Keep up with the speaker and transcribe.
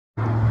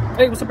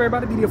Hey, what's up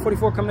everybody? BDF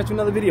 44 coming at you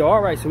another video.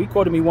 All right, so he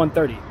quoted me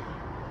 130.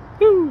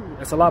 Woo!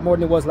 That's a lot more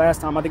than it was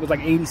last time. I think it was like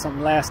 80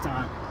 something last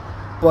time.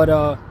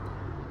 But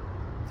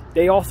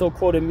they also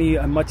quoted me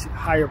a much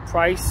higher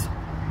price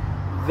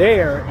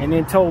there, and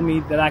then told me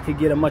that I could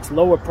get a much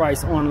lower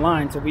price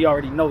online. So we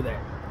already know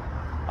that.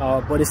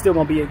 But it's still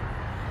gonna be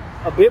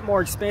a bit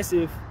more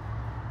expensive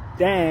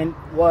than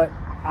what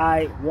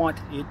I want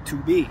it to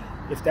be,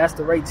 if that's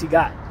the rates he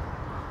got.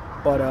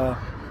 But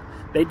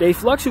they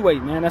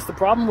fluctuate, man. That's the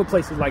problem with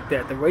places like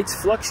that. The rates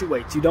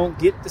fluctuate. You don't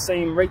get the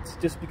same rates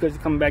just because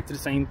you're coming back to the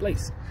same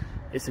place.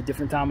 It's a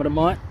different time of the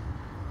month,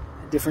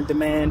 different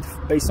demand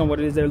based on what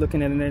it is they're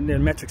looking at in their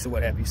metrics or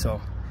what have you.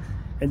 So,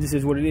 and this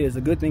is what it is.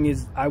 The good thing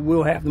is I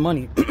will have the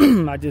money.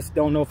 I just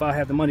don't know if I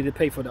have the money to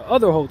pay for the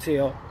other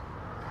hotel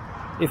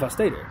if I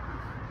stay there.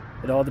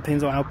 It all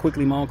depends on how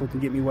quickly my uncle can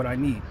get me what I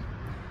need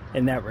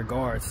in that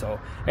regard.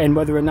 So, and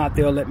whether or not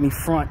they'll let me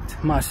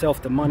front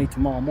myself the money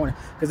tomorrow morning,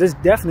 because there's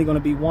definitely going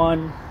to be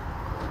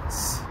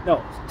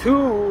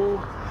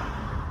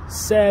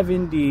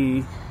 270,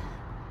 I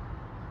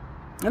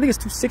think it's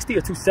 260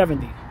 or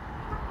 270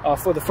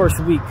 for the first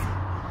week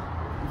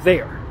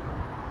there.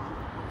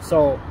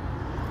 So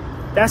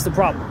that's the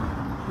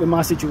problem with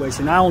my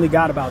situation. I only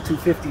got about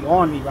 250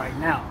 on me right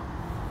now,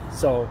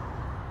 so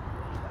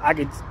I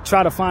could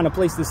try to find a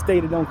place to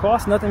stay that don't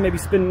cost nothing, maybe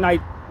spend the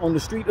night on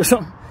the street or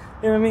something,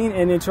 you know what I mean,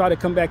 and then try to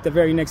come back the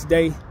very next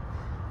day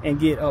and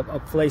get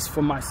a place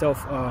for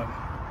myself,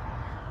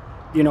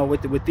 you know,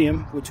 with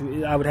them, which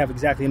I would have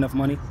exactly enough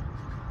money.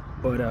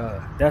 But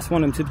that's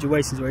one of them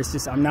situations where it's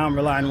just I'm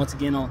relying once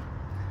again on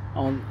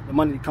the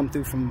money to come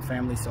through from the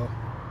family. So,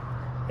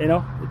 you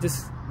know, it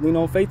just lean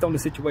on faith on the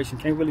situation.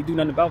 Can't really do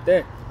nothing about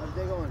that. How's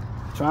they going?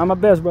 Trying my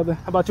best, brother.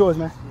 How about yours,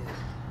 man? Yeah.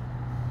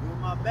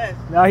 Doing my best.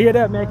 I hear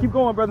that, man. Keep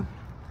going, brother.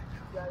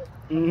 Got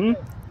it.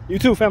 You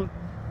too, family.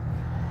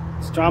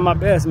 Just trying my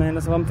best, man.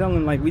 That's what I'm telling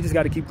them. Like, we just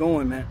got to keep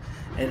going, man.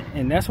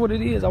 And that's what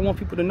it is. I want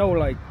people to know,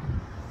 like,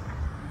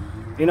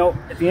 you know,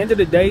 at the end of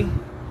the day,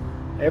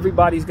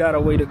 everybody's got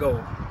a way to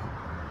go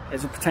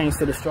as it pertains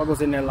to the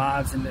struggles in their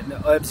lives and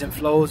the ebbs and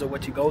flows of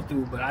what you go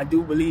through. But I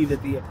do believe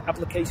that the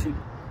application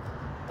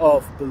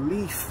of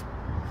belief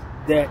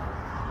that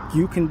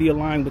you can be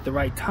aligned with the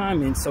right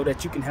timing so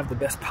that you can have the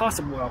best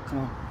possible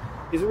outcome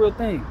is a real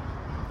thing.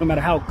 No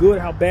matter how good,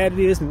 how bad it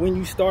is, and when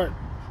you start,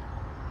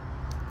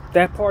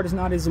 that part is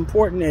not as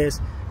important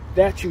as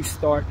that you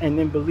start and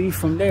then believe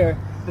from there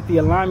that the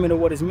alignment of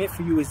what is meant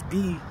for you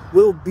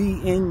will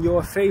be in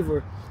your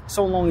favor,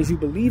 so long as you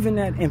believe in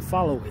that and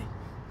follow it.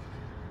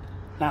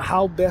 Now,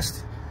 how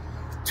best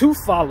to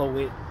follow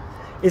it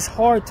is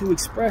hard to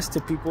express to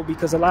people,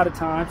 because a lot of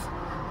times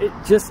it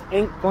just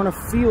ain't gonna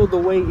feel the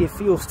way it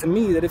feels to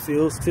me that it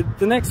feels to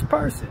the next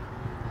person.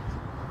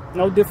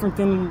 No different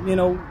than, you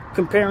know,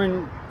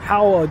 comparing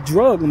how a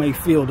drug may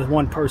feel to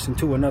one person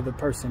to another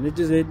person. It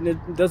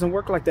doesn't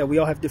work like that. We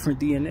all have different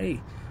DNA.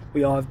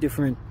 We all have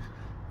different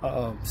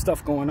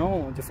stuff going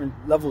on, different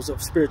levels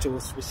of spiritual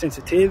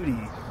sensitivity,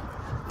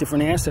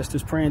 different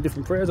ancestors praying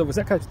different prayers over us,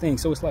 that kind of thing.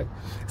 So it's like,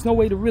 there's no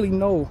way to really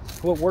know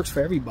what works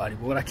for everybody.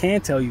 But what I can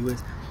tell you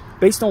is,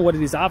 based on what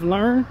it is I've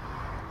learned,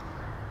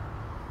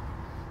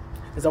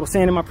 as I was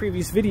saying in my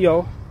previous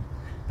video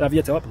that I've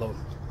yet to upload,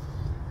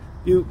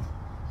 you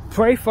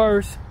pray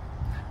first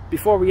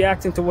before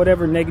reacting to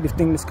whatever negative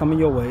thing that's coming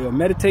your way, or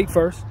meditate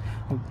first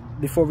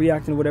before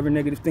reacting to whatever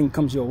negative thing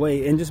comes your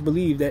way, and just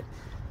believe that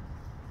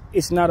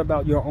it's not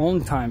about your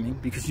own timing,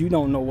 because you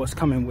don't know what's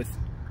coming with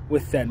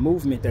that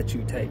movement that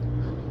you take.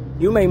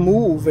 You may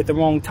move at the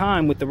wrong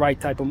time with the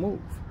right type of move.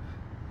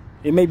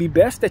 It may be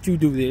best that you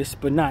do this,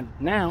 but not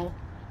now.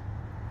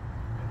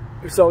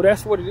 So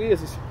that's what it is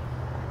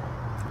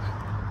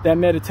that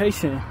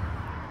meditation,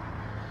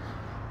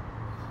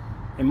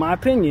 in my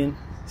opinion,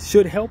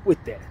 should help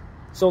with that,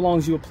 so long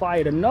as you apply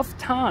it enough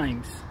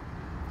times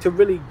to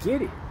really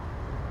get it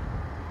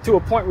to a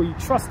point where you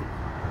trust it.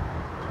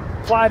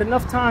 Apply it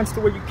enough times to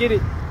where you get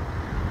it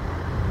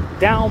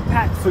down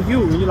pat for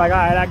you, and you're like, all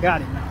right, I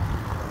got it now.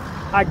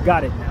 I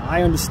got it now.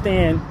 I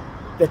understand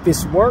that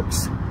this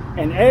works,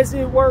 and as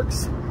it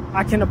works,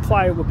 I can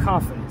apply it with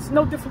confidence.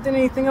 No different than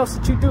anything else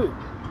that you do,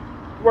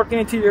 working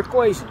into your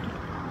equation.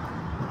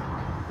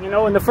 You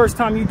know, and the first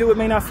time you do it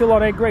may not feel all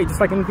that great, just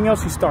like anything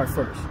else you start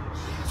first.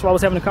 So I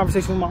was having a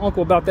conversation with my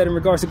uncle about that in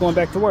regards to going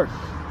back to work.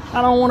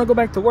 I don't want to go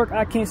back to work.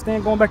 I can't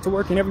stand going back to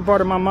work, and every part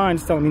of my mind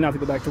is telling me not to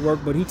go back to work.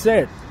 But he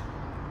said,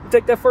 you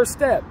take that first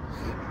step,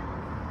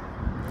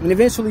 and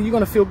eventually you're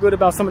going to feel good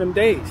about some of them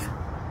days.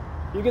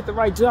 You get the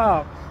right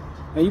job,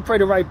 and you pray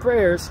the right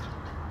prayers,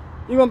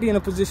 you're going to be in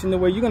a position to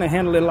where you're going to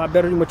handle it a lot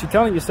better than what you're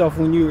telling yourself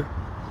when you're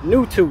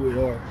new to it,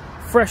 or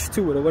fresh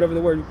to it, or whatever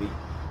the word would be.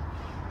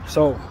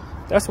 So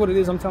that's what it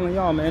is I'm telling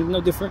y'all, man.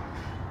 No different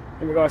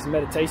in regards to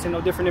meditation, no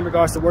different in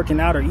regards to working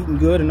out or eating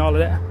good and all of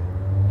that.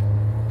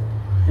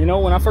 You know,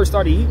 when I first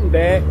started eating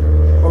bad,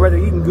 or rather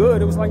eating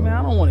good, it was like, man,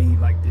 I don't want to eat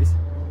like this.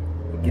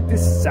 Get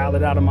this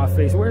salad out of my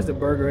face. Where's the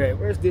burger at?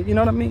 Where's the, you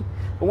know what I mean?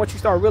 But once you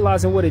start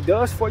realizing what it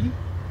does for you,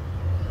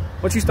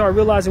 once you start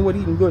realizing what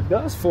eating good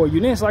does for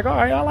you, then it's like, all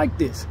right, I like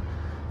this.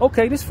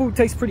 Okay, this food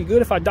tastes pretty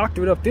good if I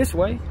doctor it up this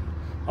way.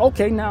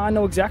 Okay, now I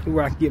know exactly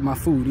where I can get my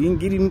food. You can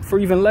get it for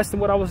even less than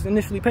what I was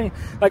initially paying.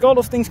 Like, all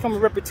those things come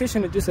with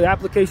repetition of just an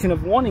application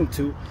of wanting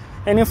to.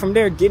 And then from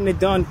there, getting it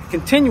done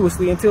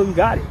continuously until you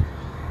got it.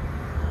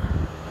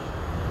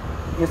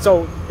 And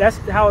so that's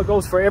how it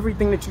goes for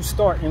everything that you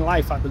start in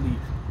life, I believe.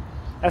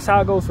 That's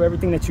how it goes for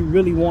everything that you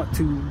really want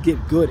to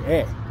get good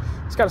at.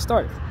 Just got to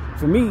start it.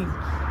 For me,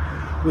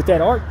 with that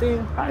art thing,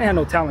 I didn't have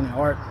no talent in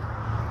art.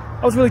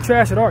 I was really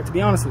trash at art, to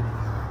be honest with you.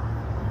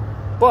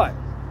 But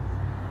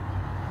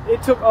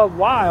it took a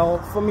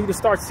while for me to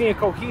start seeing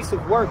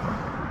cohesive work.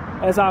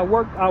 As I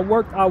worked.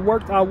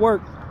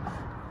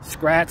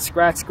 Scratch.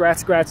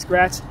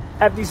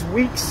 Have these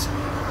weeks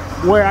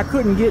where I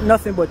couldn't get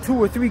nothing but 2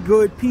 or 3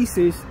 good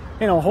pieces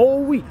in a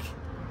whole week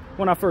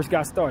when I first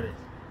got started.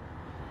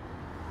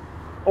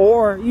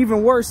 Or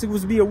even worse, it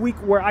was be a week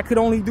where I could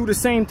only do the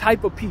same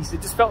type of piece.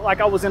 It just felt like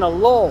I was in a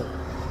lull.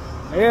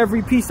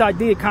 Every piece I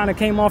did kind of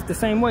came off the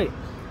same way.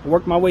 I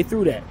worked my way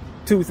through that.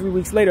 2 or 3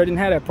 weeks later, I didn't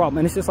have that problem.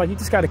 And it's just like, you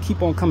just got to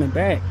keep on coming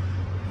back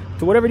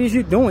to whatever it is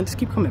you're doing. Just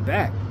keep coming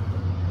back.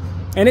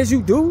 And as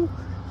you do,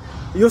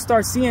 you'll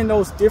start seeing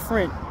those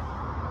different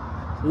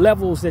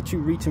levels that you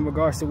reach in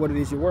regards to what it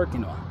is you're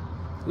working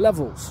on.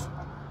 Levels.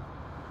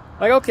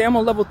 Like, okay, I'm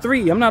on level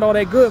 3. I'm not all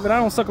that good, but I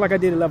don't suck like I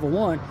did at level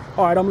 1.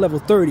 All right, I'm level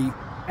 30,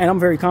 and I'm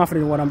very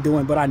confident in what I'm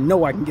doing, but I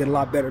know I can get a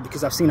lot better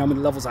because I've seen how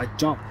many levels I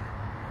jump.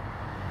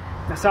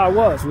 That's how I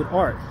was with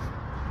art.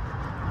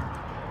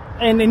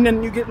 And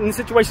then you get in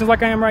situations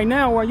like I am right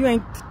now where you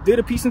ain't did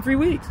a piece in 3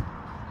 weeks.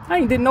 I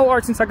ain't did no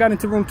art since I got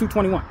into room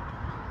 221.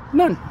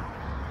 None.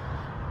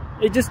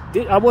 It just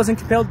did. I wasn't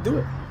compelled to do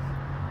it.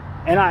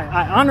 And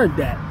I honored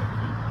that.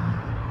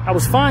 I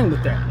was fine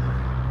with that.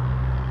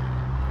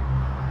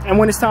 And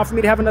when it's time for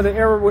me to have another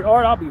era with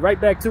art, I'll be right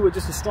back to it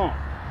just as strong.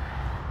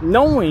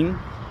 Knowing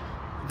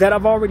that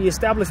I've already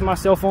established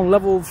myself on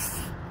level,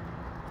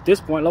 at this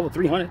point, level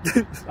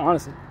 300,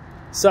 honestly.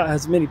 So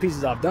as many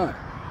pieces I've done.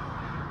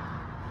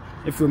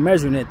 If we're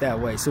measuring it that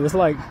way. So it's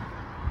like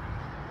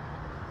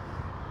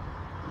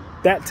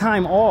that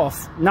time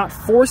off, not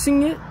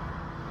forcing it,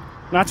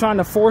 not trying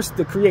to force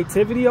the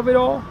creativity of it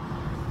all,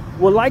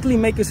 will likely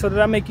make it so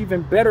that I make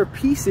even better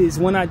pieces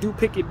when I do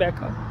pick it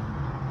back up.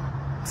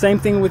 Same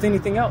thing with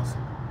anything else.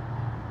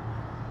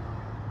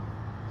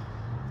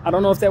 I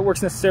don't know if that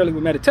works necessarily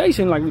with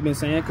meditation, like we've been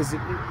saying, because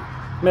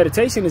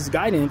meditation is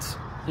guidance.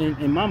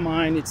 In my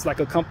mind, it's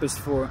like a compass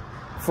for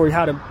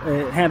how to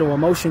handle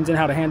emotions and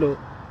how to handle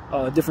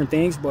different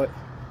things. But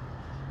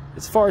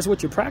as far as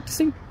what you're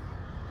practicing,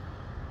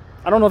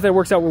 I don't know if that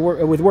works out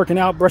with working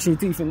out, brushing your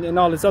teeth, and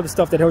all this other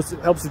stuff that helps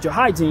with your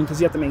hygiene, because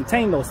you have to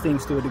maintain those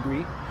things to a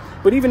degree.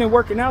 But even in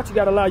working out, you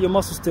got to allow your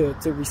muscles to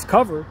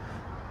recover.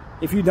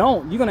 If you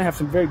don't, you're going to have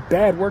some very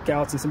bad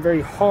workouts and some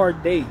very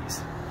hard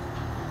days.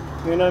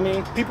 You know what I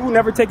mean? People who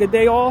never take a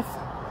day off,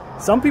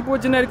 some people are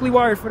genetically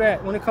wired for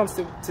that when it comes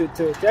to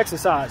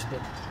exercise. But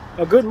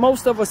a good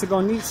most of us are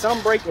going to need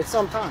some break at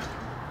some time.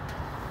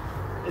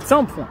 At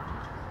some point.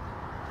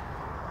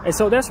 And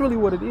so that's really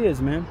what it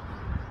is, man.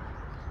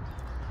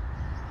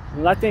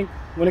 And I think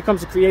when it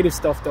comes to creative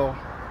stuff, though,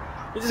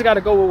 you just got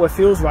to go with what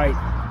feels right,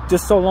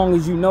 just so long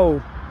as you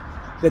know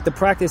that the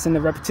practice and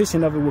the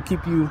repetition of it will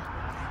keep you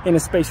in a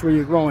space where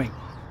you're growing.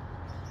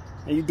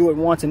 And you do it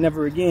once and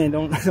never again.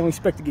 Don't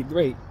expect to get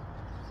great.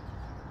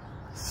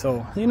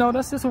 So, you know,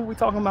 that's just what we're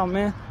talking about,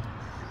 man.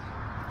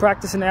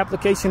 Practice and the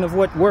application of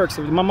what works.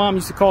 My mom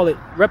used to call it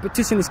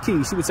repetition is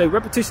key. She would say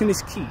repetition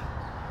is key. You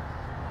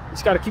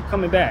just got to keep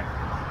coming back.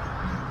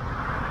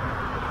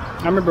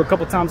 I remember a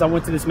couple times I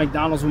went to this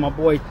McDonald's with my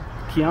boy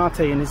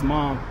Keontae and his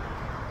mom.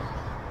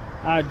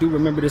 I do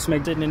remember this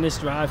sitting in this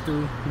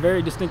drive-thru.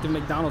 Very distinctive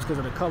McDonald's because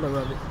of the color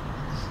of it.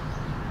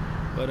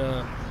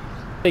 But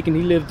thinking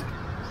he lived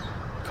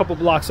a couple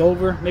blocks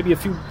over, maybe a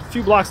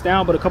few blocks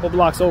down, but a couple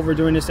blocks over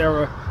during this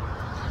era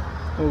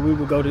where we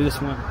would go to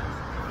this one.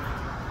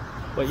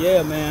 But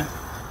yeah, man,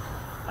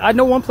 I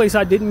know one place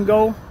I didn't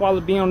go while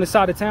being on this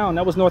side of town.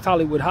 That was North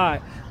Hollywood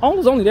High. I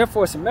was only there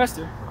for a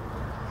semester,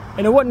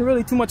 and there wasn't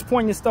really too much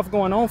poignant stuff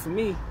going on for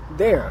me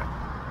there.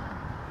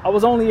 I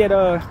was only at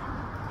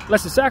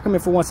Lester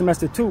Sacrament for one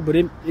semester too, but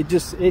it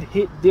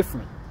hit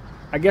different.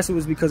 I guess it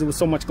was because it was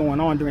so much going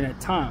on during that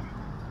time.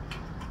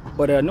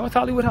 But North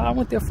Hollywood High, I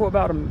went there for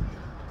about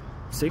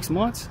 6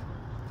 months.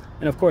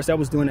 And of course, that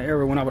was during the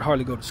era when I would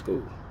hardly go to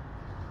school.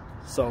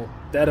 So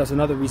that is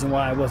another reason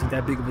why it wasn't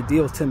that big of a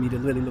deal to me to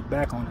really look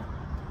back on it.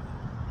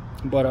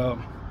 But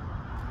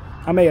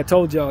I may have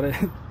told y'all that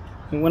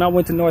when I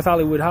went to North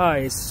Hollywood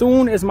High, as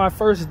soon as my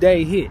first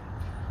day hit,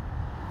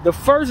 the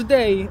first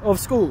day of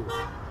school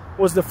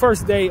was the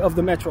first day of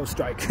the Metro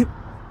strike.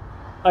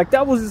 Like,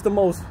 that was just the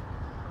most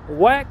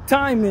whack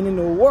timing in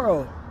the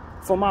world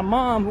for my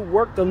mom, who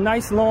worked a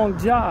nice long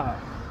job.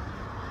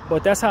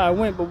 But that's how I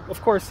went. But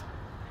of course,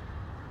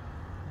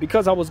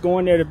 because I was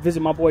going there to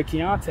visit my boy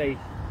Keontae,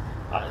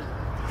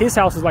 his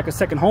house was like a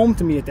second home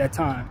to me at that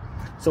time.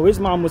 So his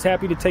mom was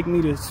happy to take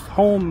me to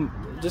home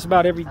just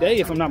about every day,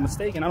 if I'm not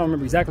mistaken. I don't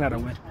remember exactly how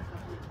that went.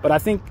 But I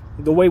think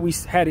the way we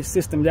had it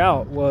systemed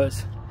out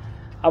was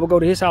I would go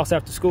to his house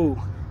after school.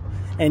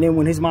 And then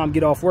when his mom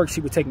get off work,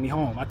 she would take me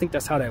home. I think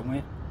that's how that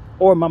went.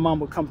 Or my mom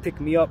would come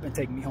pick me up and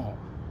take me home.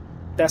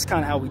 That's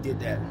kind of how we did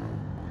that.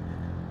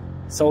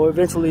 So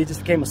eventually it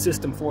just became a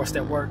system for us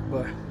that worked.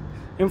 But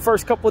in the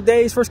first couple of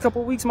days, first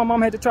couple of weeks, my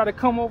mom had to try to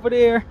come over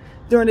there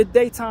during the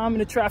daytime,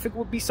 and the traffic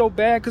would be so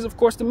bad because, of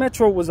course, the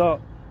metro was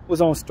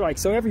on strike.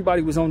 So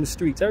everybody was on the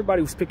streets.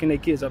 Everybody was picking their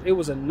kids up. It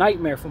was a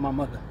nightmare for my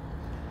mother.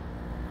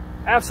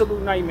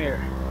 Absolute nightmare.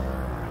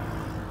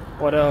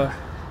 But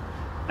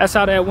that's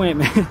how that went,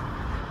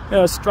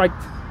 man. Strike.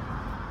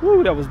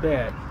 Woo, that was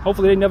bad.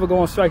 Hopefully they never go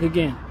on strike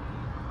again.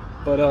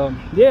 But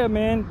yeah,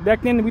 man,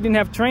 back then we didn't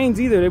have trains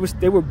either.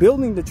 They were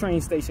building the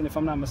train station, if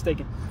I'm not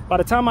mistaken. By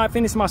the time I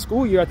finished my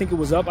school year, I think it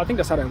was up. I think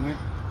that's how that went.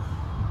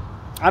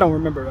 I don't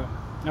remember though.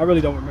 I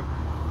really don't remember.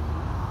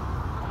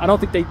 I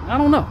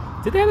don't know.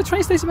 Did they have a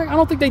train station back? I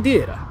don't think they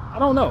did. I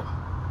don't know.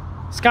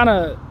 It's kind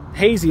of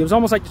hazy. It was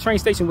almost like the train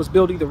station was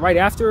built either right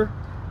after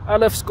I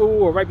left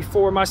school or right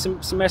before my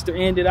semester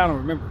ended. I don't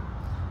remember.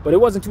 But it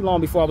wasn't too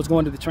long before I was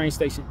going to the train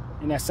station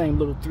in that same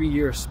little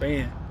 3-year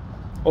span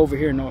over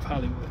here in North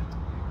Hollywood.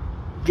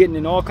 Getting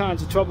in all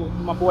kinds of trouble with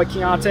my boy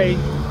Keontae.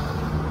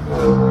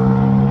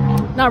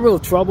 Not real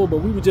trouble, but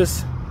we would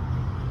just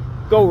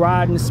go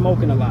riding and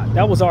smoking a lot.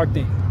 That was our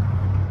thing.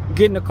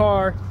 Get in the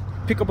car,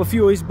 pick up a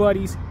few of his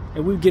buddies,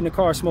 and we would get in the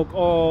car and smoke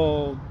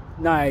all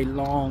night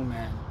long,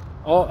 man.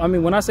 I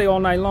mean, when I say all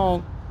night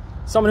long,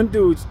 some of them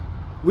dudes,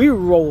 we would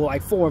roll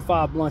like 4 and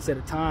 5 blunts at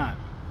a time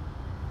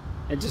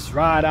and just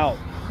ride out,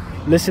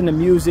 listen to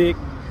music.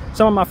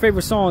 Some of my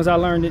favorite songs I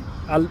learned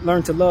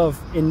to love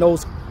in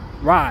those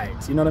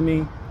rides, you know what I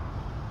mean?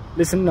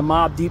 Listening to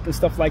Mobb Deep and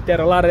stuff like that.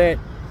 A lot of that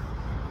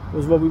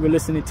was what we were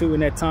listening to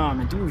in that time.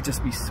 And dude would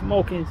just be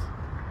smoking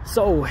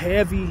so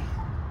heavy.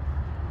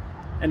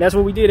 And that's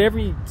what we did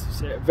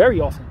very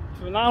often.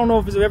 I don't know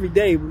if it's every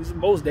day, but it was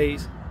most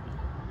days.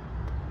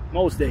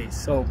 Most days.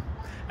 So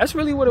that's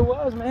really what it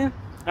was, man.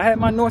 I had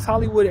my North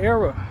Hollywood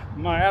era,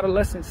 my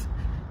adolescence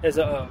as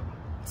a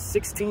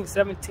 16,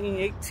 17,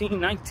 18,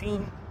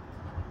 19.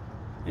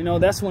 You know,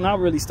 that's when I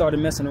really started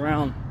messing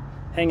around,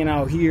 hanging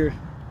out here,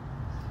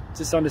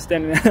 just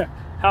understanding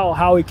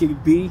how it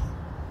could be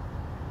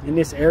in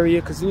this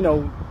area. Because, you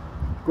know,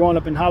 growing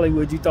up in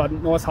Hollywood, you thought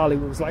North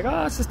Hollywood was like,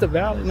 it's just a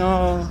valley.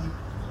 No,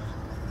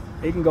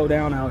 it can go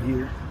down out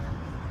here.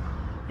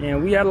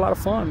 And we had a lot of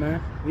fun,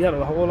 man. We had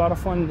a whole lot of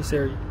fun in this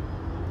area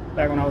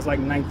back when I was like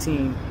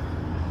 19,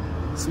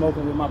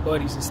 smoking with my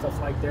buddies and stuff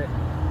like that.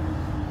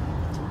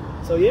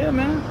 So yeah,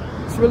 man,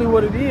 it's really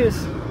what it is.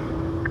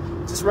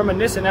 Just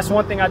reminiscing. That's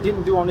one thing I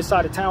didn't do on this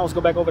side of town, was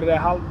go back over to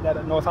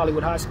that North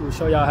Hollywood High School,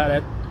 show y'all how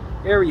that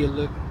area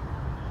looked.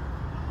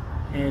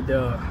 And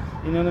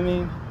you know what I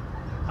mean?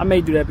 I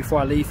may do that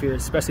before I leave here,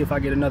 especially if I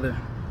get another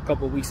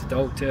couple of weeks at the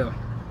hotel.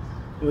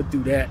 We'll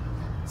do that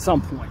at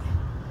some point.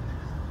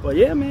 But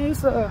yeah, man,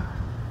 it's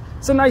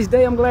a nice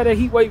day. I'm glad that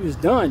heat wave is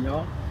done,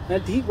 y'all.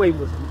 That heat wave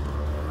was,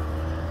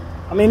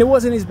 I mean, it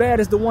wasn't as bad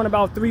as the one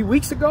about 3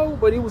 weeks ago,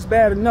 but it was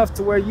bad enough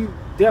to where you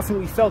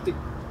definitely felt it.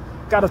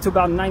 Got up to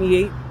about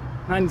 98,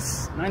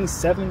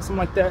 97, something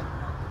like that.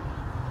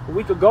 A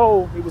week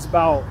ago, it was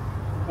about,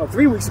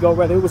 3 weeks ago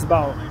rather, it was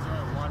about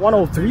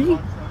 103.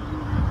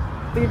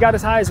 I think it got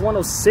as high as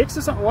 106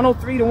 or something.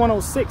 103 to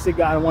 106 it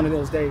got in one of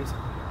those days.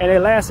 And it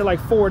lasted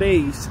like 4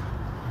 days.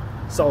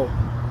 So,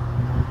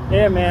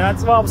 yeah, man,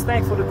 that's why I was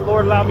thankful that the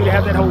Lord allowed me to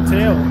have that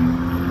hotel.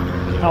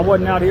 I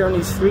wasn't out here on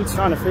these streets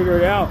trying to figure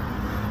it out.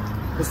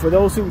 Because for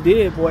those who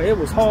did, boy, it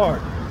was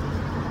hard.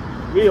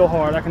 Real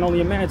hard, I can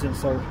only imagine.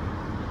 So,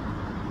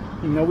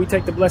 you know, we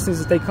take the blessings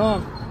as they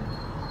come.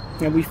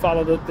 And we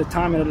follow the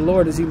timing of the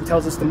Lord as He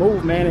tells us to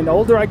move, man. And the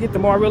older I get, the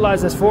more I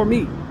realize that's for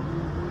me.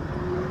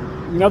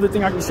 Another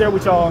thing I can share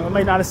with y'all, I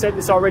may not have said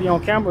this already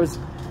on cameras,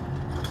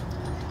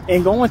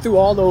 and going through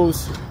all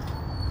those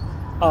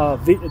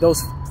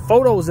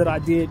photos that I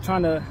did,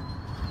 trying to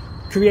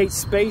create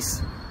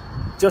space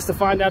just to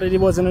find out that there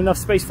wasn't enough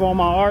space for all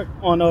my art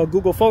on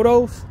Google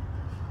Photos.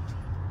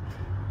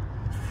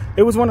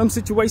 It was one of them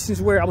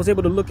situations where I was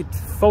able to look at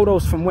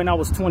photos from when I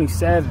was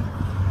 27,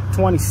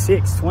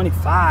 26,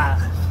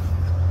 25.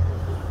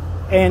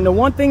 And the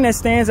one thing that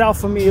stands out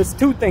for me is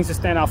two things that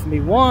stand out for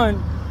me.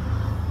 One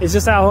is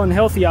just how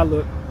unhealthy I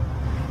look.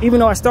 Even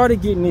though I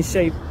started getting in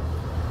shape,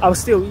 I was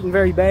still eating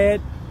very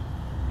bad,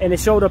 and it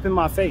showed up in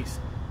my face.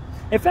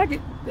 In fact,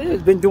 it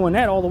has been doing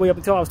that all the way up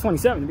until I was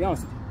 27, to be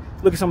honest with you.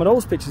 Look at some of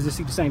those pictures to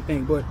see the same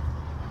thing. But,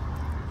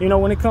 you know,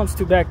 when it comes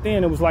to back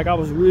then, it was like I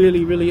was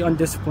really, really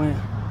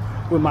undisciplined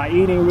with my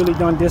eating, really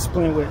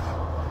undisciplined with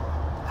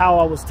how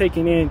I was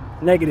taking in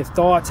negative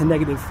thoughts and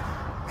negative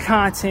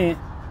content,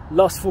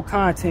 lustful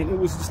content. It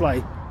was just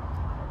like,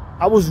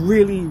 I was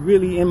really,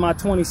 really in my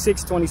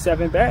 26,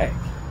 27 bag.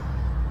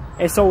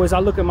 And so as I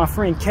look at my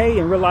friend Kay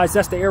and realize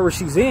that's the era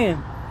she's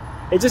in,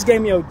 it just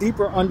gave me a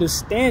deeper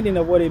understanding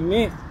of what it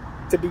meant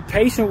to be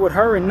patient with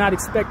her and not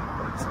expect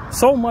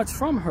so much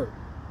from her.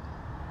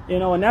 You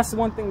know, and that's the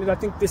one thing that I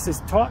think this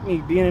has taught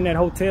me, being in that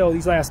hotel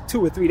these last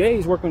 2 or 3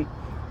 days, working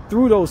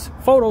through those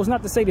photos.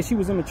 Not to say that she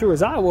was immature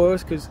as I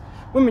was, because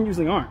women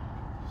usually aren't.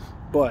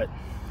 But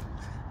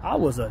I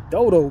was a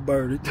dodo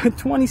bird.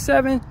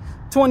 27,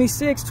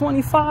 26,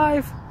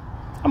 25.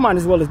 I might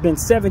as well have been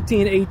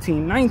 17,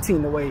 18,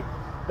 19 the way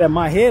that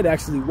my head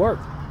actually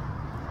worked.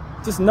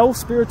 Just no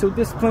spiritual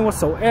discipline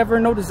whatsoever.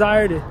 No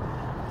desire to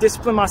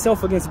discipline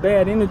myself against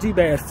bad energy,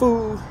 bad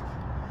food.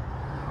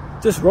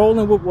 Just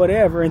rolling with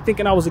whatever and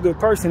thinking I was a good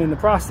person in the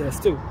process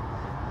too.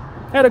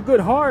 Had a good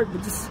heart,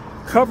 but just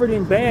covered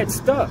in bad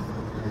stuff.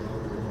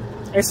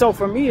 And so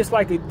for me, it's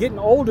like getting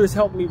older has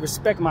helped me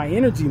respect my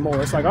energy more.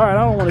 It's like, all right,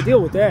 I don't want to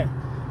deal with that.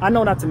 I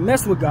know not to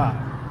mess with God.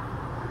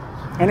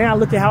 And then I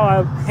look at how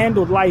I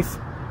handled life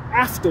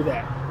after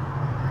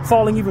that.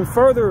 Falling even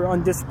further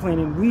undisciplined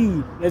in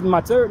weed in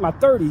my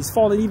 30s,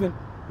 falling even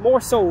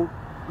more so,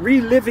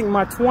 reliving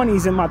my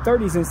 20s and my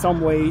 30s in some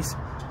ways,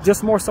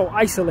 just more so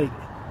isolated.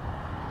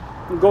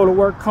 Go to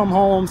work, come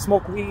home,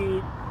 smoke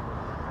weed,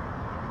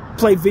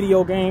 play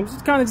video games,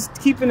 just kind of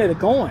just keeping it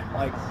going.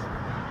 Like,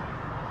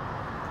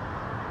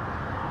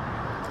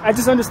 I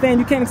just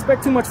understand you can't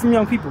expect too much from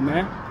young people,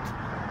 man.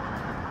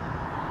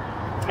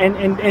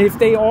 And if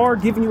they are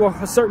giving you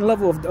a certain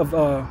level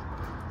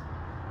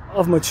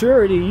of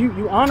maturity,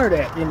 you honor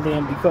that in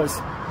them, because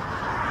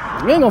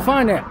you ain't gonna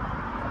find that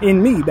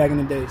in me back in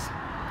the days.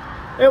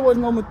 There was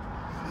no.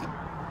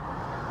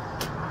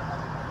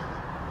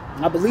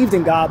 I believed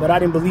in God, but I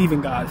didn't believe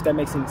in God, if that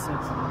makes any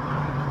sense.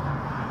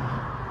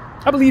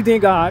 I believed in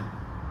God,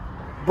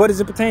 but as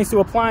it pertains to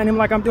applying Him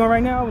like I'm doing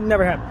right now, it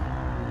never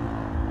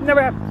happened.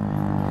 Never happened.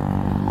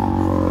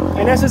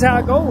 And that's just how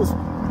it goes.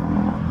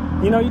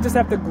 You know, you just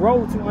have to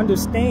grow to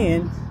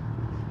understand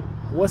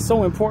what's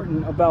so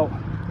important about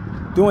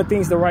doing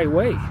things the right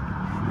way,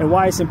 and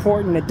why it's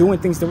important that doing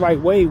things the right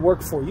way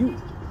work for you.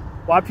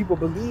 Why people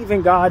believe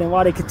in God and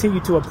why they continue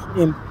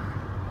to,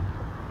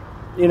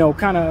 you know,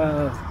 kind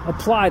of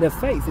apply the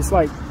faith. It's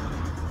like,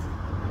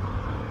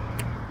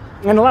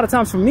 and a lot of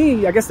times for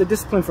me, I guess the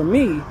discipline for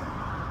me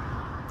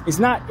is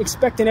not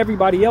expecting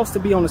everybody else to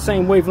be on the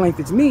same wavelength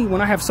as me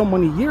when I have so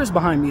many years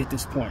behind me at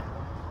this point.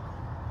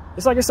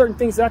 It's like there's certain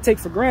things that I take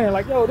for granted,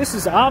 like, yo, this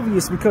is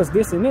obvious because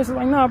this and this. It's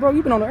like, nah, bro,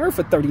 you've been on the earth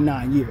for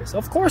 39 years.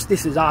 Of course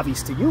this is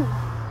obvious to you.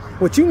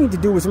 What you need to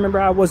do is remember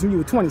how it was when you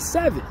were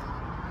 27,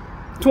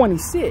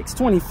 26,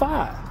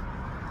 25.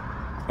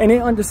 And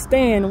then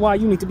understand why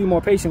you need to be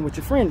more patient with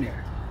your friend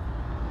there.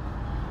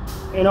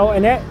 You know,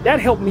 and that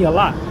helped me a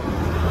lot.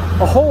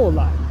 A whole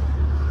lot.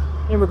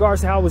 In regards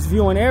to how I was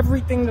viewing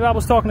everything that I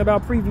was talking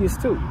about previous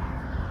to.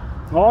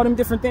 All them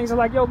different things. I'm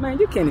like, yo, man,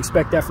 you can't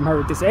expect that from her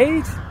at this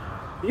age.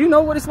 You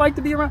know what it's like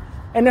to be around.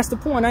 And that's the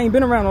point. I ain't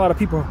been around a lot of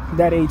people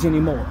that age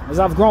anymore. As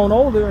I've grown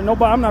older, and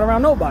I'm not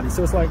around nobody.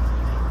 So it's like,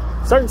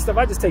 certain stuff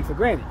I just take for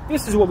granted.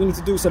 This is what we need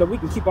to do so that we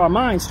can keep our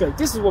minds straight.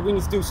 This is what we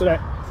need to do so that,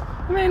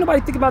 man, ain't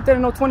nobody think about that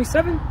in no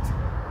 27.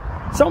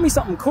 Show me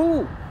something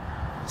cool.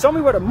 Show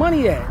me where the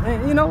money at.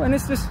 And, you know, and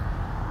it's just,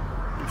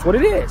 it's what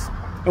it is.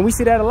 And we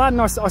see that a lot in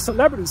our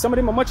celebrities. Some of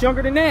them are much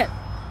younger than that.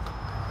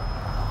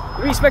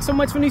 We expect so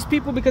much from these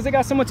people because they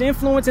got so much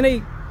influence and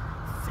they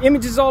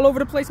images all over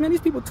the place. Man,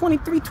 these people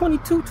 23,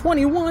 22,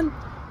 21.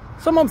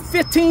 Some of them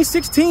 15,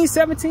 16,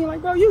 17.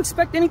 Like, bro, you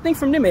expect anything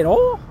from them at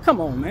all? Come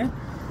on, man.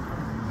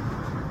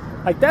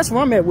 Like, that's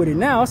where I'm at with it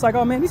now. It's like,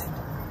 oh, man,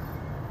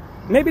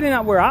 maybe they're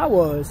not where I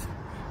was,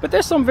 but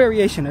there's some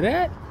variation of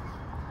that.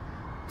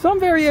 Some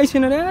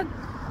variation of that.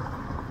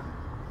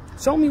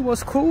 Show me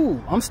what's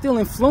cool. I'm still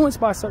influenced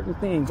by certain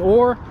things,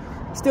 or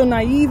still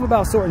naive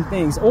about certain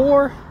things,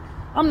 or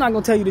I'm not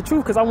going to tell you the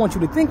truth because I want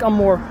you to think I'm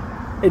more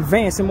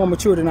advanced and more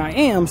mature than I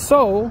am.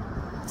 So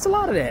it's a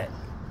lot of that.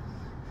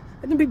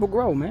 And then people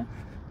grow, man.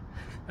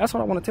 That's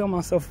what I want to tell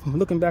myself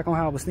looking back on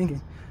how I was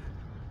thinking.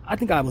 I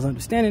think I was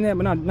understanding that,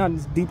 but not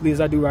as deeply as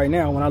I do right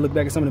now when I look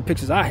back at some of the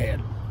pictures I had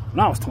when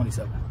I was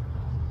 27.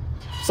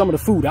 Some of the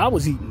food I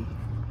was eating.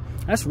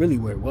 That's really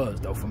where it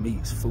was, though, for me.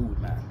 It's food,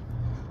 man.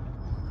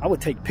 I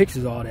would take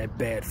pictures of all that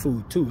bad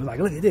food, too. Like,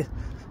 look at this.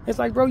 It's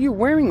like, bro, you're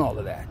wearing all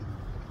of that.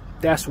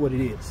 That's what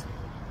it is.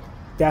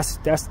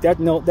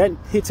 That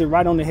hits it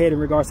right on the head in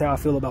regards to how I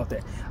feel about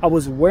that. I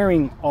was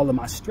wearing all of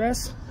my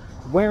stress,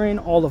 wearing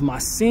all of my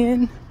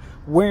sin,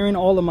 wearing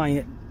all of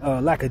my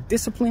lack of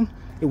discipline.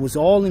 It was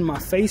all in my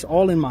face,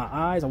 all in my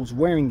eyes. I was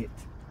wearing it.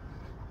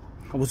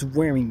 I was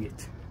wearing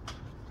it.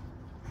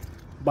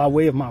 By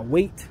way of my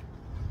weight,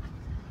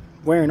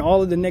 wearing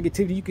all of the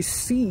negativity. You could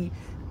see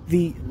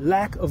the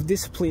lack of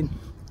discipline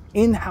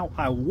in how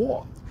I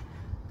walked.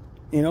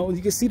 You know,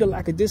 you can see the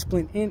lack of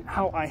discipline in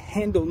how I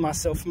handled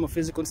myself from a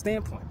physical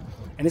standpoint.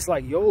 And it's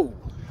like, yo,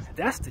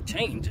 that's the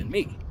change in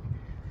me.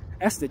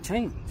 That's the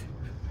change.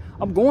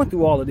 I'm going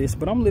through all of this,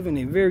 but I'm living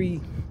a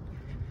very,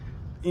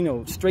 you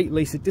know,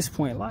 straight-laced at this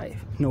point in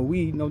life. No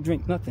weed, no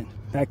drink, nothing.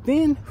 Back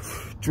then,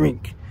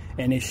 drink,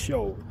 and it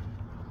showed.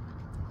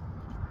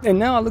 And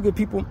now I look at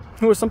people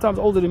who are sometimes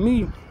older than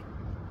me,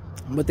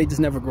 but they just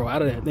never grow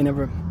out of that.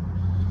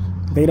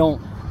 They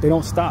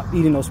don't stop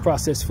eating those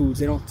processed foods.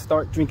 They don't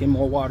start drinking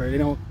more water. They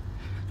don't,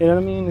 you know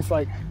what I mean? It's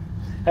like,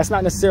 that's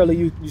not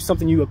necessarily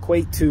something you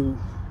equate to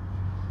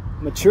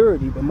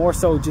maturity, but more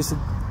so just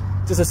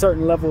a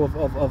certain level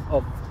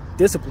of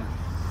discipline.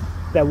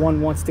 that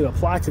one wants to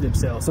apply to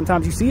themselves.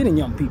 Sometimes you see it in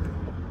young people.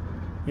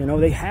 You know,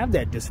 they have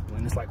that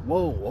discipline. It's like,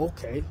 whoa,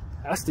 okay,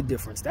 that's the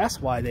difference. That's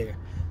why they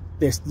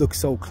look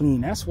so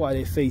clean. That's why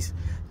their face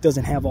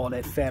doesn't have all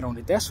that fat on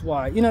it. That's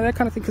why, you know, that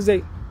kind of thing, because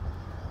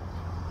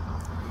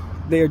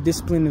they're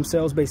disciplining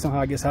themselves based on how,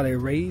 I guess, how they're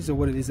raised or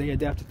what it is they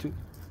adapted to.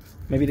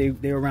 Maybe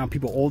they're around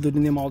people older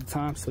than them all the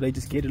time, so they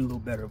just get it a little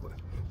better. But,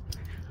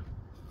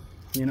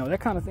 you know, that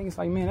kind of thing, it's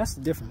like, man, that's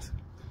the difference.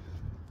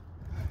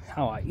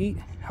 How I eat,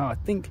 how I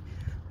think,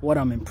 what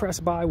I'm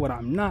impressed by, what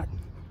I'm not,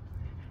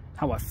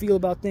 how I feel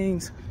about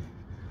things,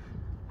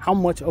 how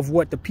much of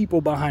what the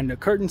people behind the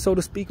curtain, so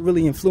to speak,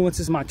 really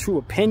influences my true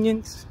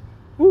opinions.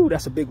 Ooh,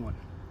 that's a big one.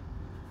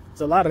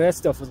 So a lot of that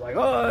stuff was like,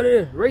 oh,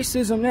 there's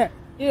racism, that.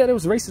 Yeah, there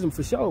was racism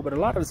for sure, but a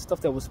lot of the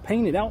stuff that was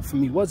painted out for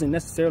me wasn't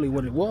necessarily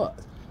what it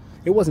was.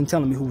 It wasn't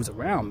telling me who was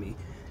around me.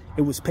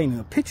 It was painting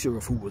a picture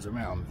of who was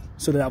around me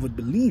so that I would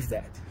believe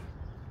that.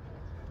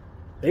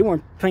 They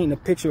weren't painting a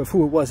picture of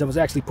who it was that was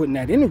actually putting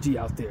that energy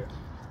out there.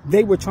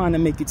 They were trying to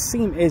make it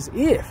seem as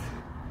if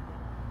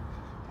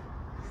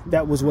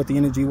that was what the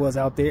energy was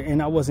out there,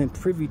 and I wasn't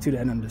privy to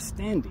that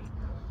understanding.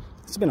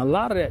 There's been a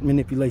lot of that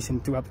manipulation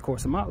throughout the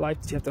course of my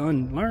life that you have to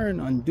unlearn,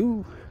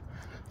 undo.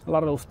 A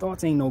lot of those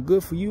thoughts ain't no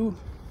good for you.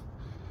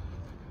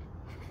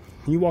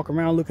 You walk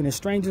around looking at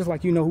strangers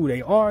like you know who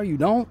they are. You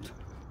don't.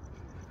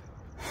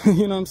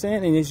 You know what I'm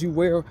saying? And as you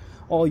wear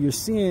all your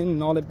sin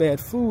and all that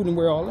bad food and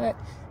wear all that,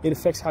 it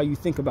affects how you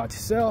think about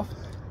yourself.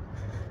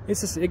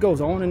 It's just, it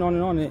goes on and on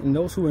and on. And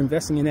those who are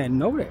investing in that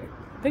know that.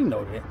 They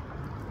know that.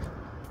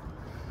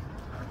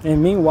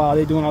 And meanwhile,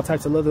 they're doing all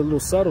types of other little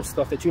subtle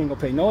stuff that you ain't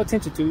gonna pay no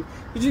attention to. You're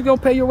just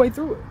gonna pay your way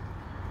through it.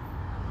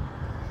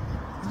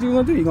 What you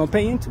gonna do? You're gonna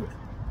pay into it.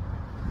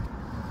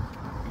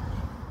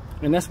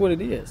 And that's what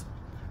it is.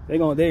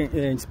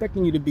 They're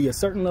expecting you to be a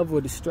certain level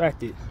of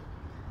distracted,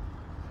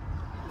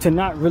 to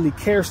not really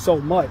care so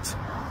much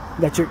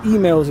that your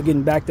emails are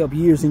getting backed up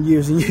years and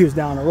years and years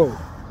down the road.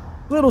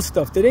 Little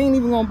stuff that ain't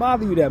even gonna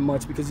bother you that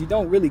much because you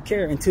don't really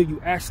care until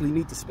you actually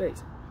need the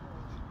space.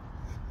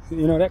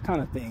 You know, that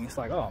kind of thing. It's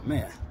like, oh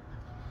man,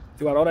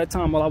 throughout all that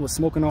time while I was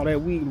smoking all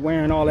that weed,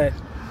 wearing all that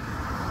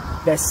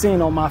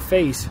sin on my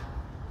face,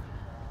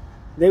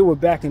 they were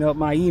backing up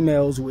my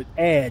emails with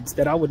ads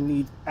that I would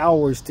need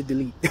hours to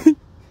delete.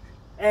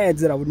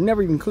 Ads that I would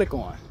never even click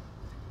on,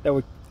 that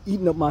were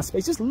eating up my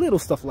space. Just little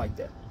stuff like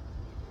that,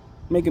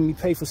 making me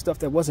pay for stuff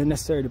that wasn't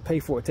necessary to pay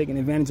for, taking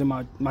advantage of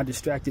my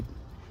distracted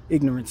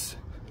ignorance,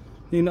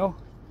 you know.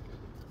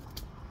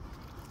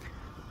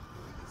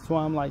 That's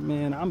why I'm like,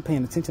 man, I'm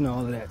paying attention to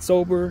all of that.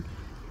 Sober,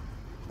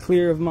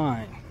 clear of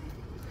mind.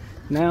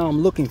 Now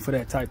I'm looking for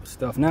that type of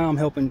stuff. Now I'm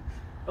helping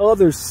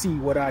others see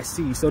what I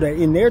see, so that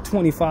in their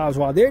 25s,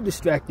 while they're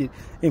distracted,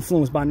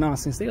 influenced by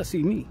nonsense, they'll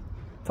see me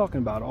talking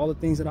about all the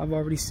things that I've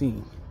already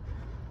seen,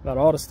 about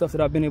all the stuff that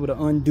I've been able to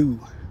undo,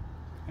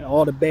 and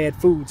all the bad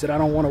foods that I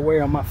don't want to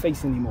wear on my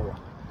face anymore.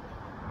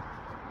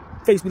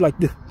 Face be like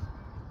this.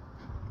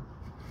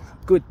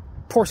 Good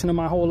portion of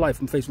my whole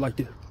life, my face was like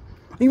this.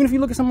 Even if you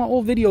look at some of my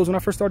old videos when I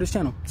first started this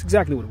channel, it's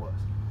exactly what it was.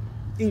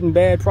 Eating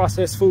bad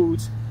processed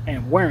foods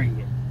and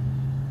wearing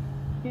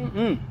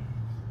it.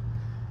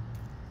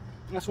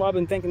 That's why I've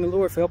been thanking the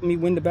Lord for helping me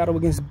win the battle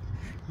against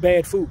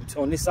bad foods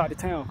on this side of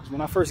town. Because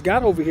when I first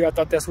got over here, I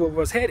thought that's where it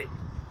was headed.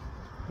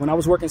 When I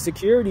was working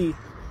security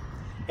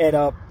at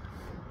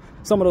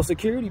some of those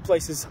security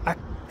places, I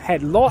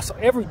had lost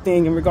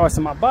everything in regards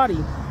to my body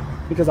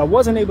because I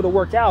wasn't able to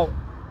work out,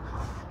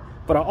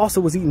 but I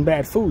also was eating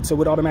bad food, so it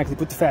would automatically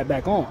put the fat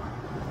back on.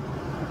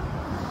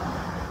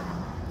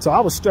 So I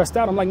was stressed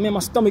out. I'm like, man, my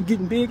stomach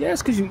getting big. Yeah,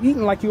 it's because you're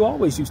eating like you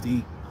always used to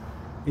eat.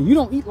 And you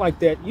don't eat like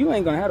that, you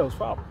ain't gonna have those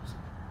problems.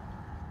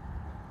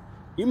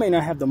 You may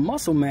not have the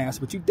muscle mass,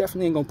 but you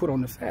definitely ain't gonna put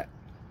on the fat.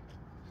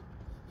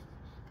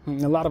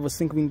 And a lot of us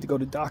think we need to go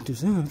to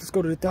doctors. Let's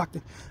go to the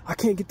doctor. I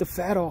can't get the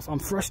fat off. I'm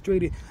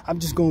frustrated. I'm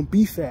just gonna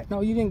be fat.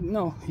 No, you didn't.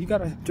 No, you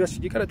gotta address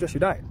your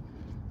diet.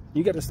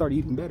 You gotta start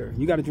eating better.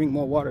 You gotta drink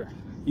more water.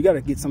 You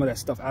gotta get some of that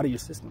stuff out of your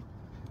system.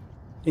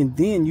 And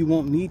then you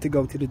won't need to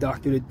go to the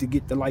doctor to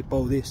get the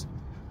lipo this,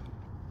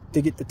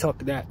 to get the tuck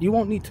that. You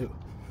won't need to.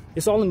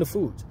 It's all in the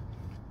foods.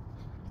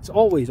 It's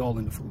always all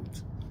in the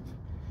foods.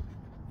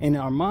 And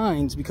our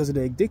minds, because of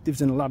the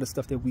addictives and a lot of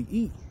stuff that we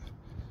eat,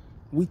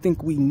 we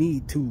think we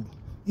need to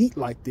eat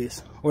like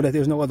this, or that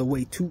there's no other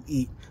way to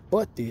eat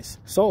but this.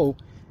 So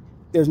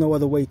there's no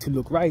other way to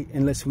look right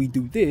unless we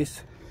do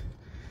this.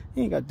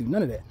 You ain't got to do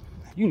none of that.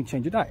 You need to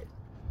change your diet.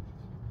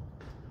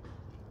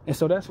 And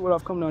so that's what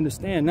I've come to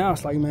understand now.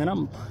 It's like, man,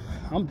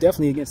 I'm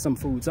definitely against some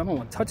foods. I don't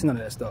want to touch none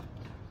of that stuff.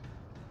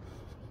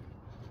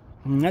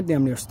 I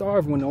damn near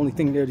starve when the only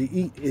thing there to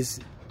eat is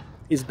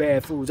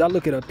bad foods. I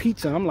look at a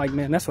pizza and I'm like,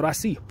 man, that's what I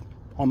see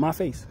on my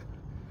face.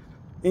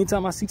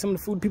 Anytime I see some of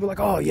the food, people are like,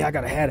 oh yeah, I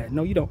gotta have that.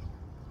 No, you don't.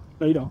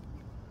 No, you don't.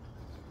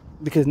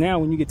 Because now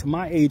when you get to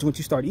my age, once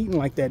you start eating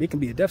like that, it can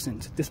be a death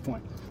sentence at this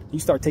point. You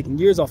start taking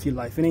years off your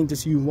life. It ain't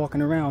just you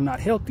walking around not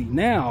healthy.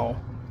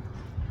 Now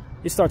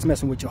it starts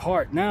messing with your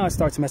heart. Now it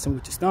starts messing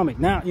with your stomach.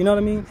 Now, you know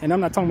what I mean? And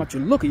I'm not talking about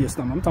your look of your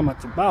stomach. I'm talking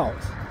about your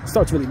bowels. It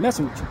starts really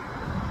messing with you.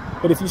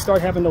 But if you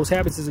start having those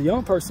habits as a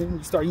young person,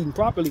 you start eating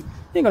properly, you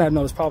ain't gonna have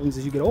those problems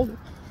as you get older.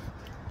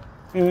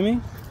 You know what I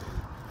mean?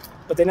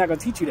 But they're not gonna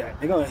teach you that.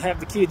 They're gonna have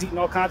the kids eating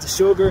all kinds of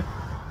sugar,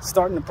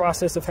 starting the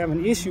process of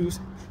having issues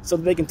so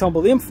that they can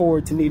tumble them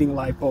forward to needing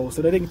lipo,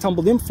 so that they can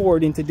tumble them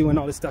forward into doing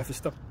all this stuff and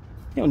stuff.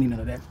 You don't need none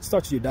of that.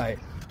 Start with your diet.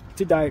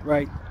 Get your diet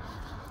right.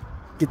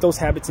 Get those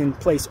habits in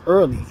place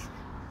early.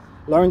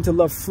 Learn to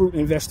love fruit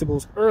and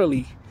vegetables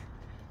early.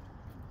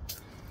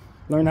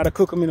 Learn how to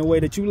cook them in a way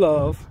that you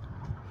love,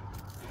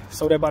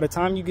 so that by the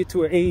time you get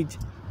to an age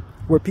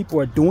where people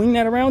are doing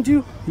that around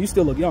you, you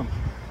still look young.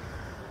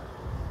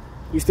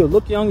 You still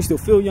look young, you still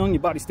feel young,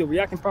 your body's still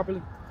reacting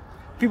properly.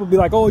 People be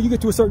like, oh, you get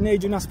to a certain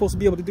age, you're not supposed to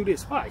be able to do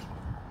this. Why?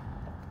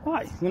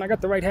 Why? When I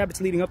got the right habits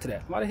leading up to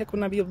that, why the heck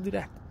wouldn't I be able to do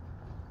that?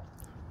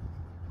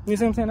 You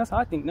see what I'm saying? That's how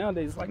I think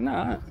nowadays. It's like,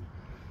 nah,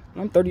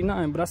 I'm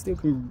 39, but I still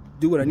can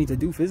do what I need to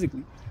do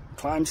physically.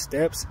 Climb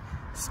steps,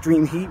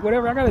 stream heat,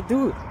 whatever, I gotta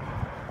do it.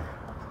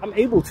 I'm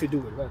able to do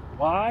it, right?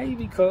 Why?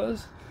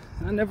 Because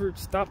I never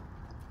stopped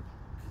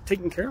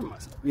taking care of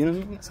myself. You know what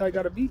I mean? That's how I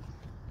gotta be.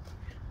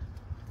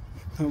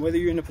 And whether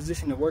you're in a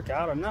position to work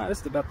out or not,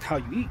 it's about how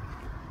you eat.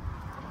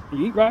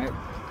 You eat right,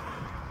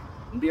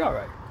 you'll be all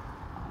right.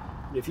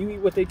 If you eat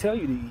what they tell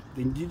you to eat,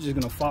 then you're just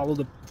gonna follow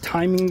the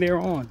timing they're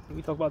on. When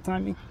we talk about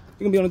timing,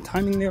 you're gonna be on the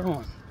timing they're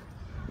on.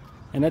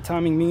 And that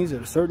timing means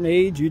at a certain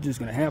age, you're just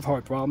gonna have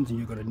heart problems and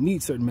you're gonna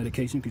need certain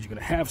medication because you're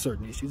gonna have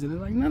certain issues. And they're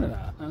like, none of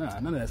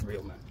that's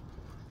real, man.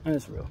 None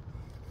of that's real.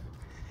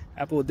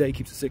 Apple a day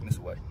keeps the sickness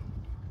away.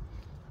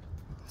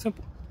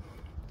 Simple.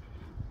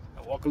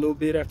 I walk a little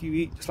bit after you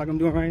eat, just like I'm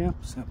doing right now.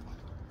 Simple.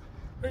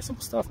 Very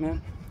simple stuff,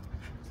 man.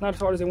 It's not as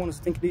hard as they want us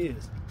to think it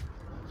is.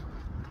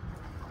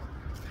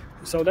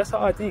 So that's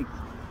how I think.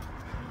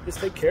 Just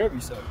take care of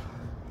yourself.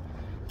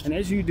 And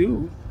as you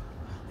do,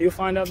 you'll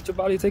find out that your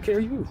body will take care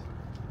of you.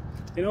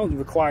 It don't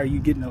require you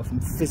getting a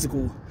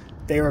physical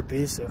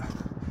therapist or,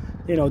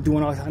 you know,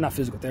 doing all, not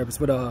physical therapist,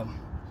 but a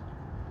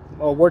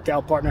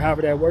workout partner,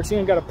 however that works. You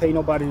ain't got to pay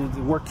nobody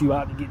to work you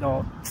out to get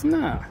all,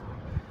 nah.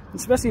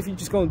 Especially if you're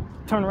just going to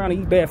turn around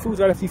and eat bad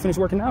foods right after you finish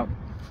working out.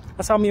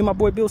 That's how me and my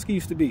boy Bilski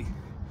used to be.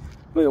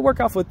 We would work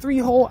out for 3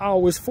 whole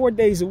hours, 4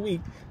 days a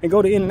week, and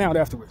go to In-N-Out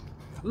afterward.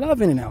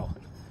 Love In-N-Out.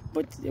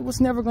 But it was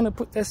never going to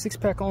put that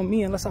six-pack on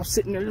me unless I'm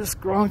sitting there just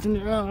scrounging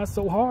around. That's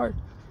so hard.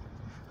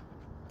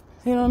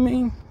 You know what I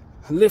mean?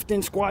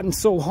 Lifting, squatting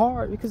so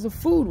hard because the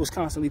food was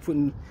constantly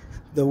putting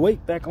the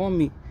weight back on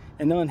me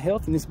and the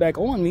unhealthiness back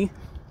on me.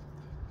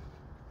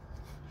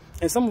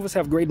 And some of us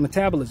have great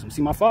metabolism.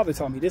 See, my father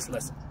taught me this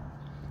lesson.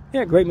 He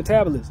had great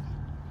metabolism.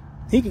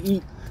 He could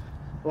eat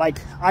like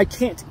I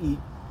can't eat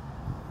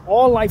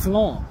all life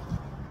long.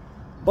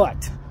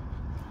 But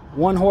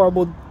one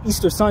horrible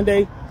Easter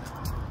Sunday,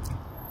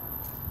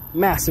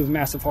 massive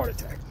heart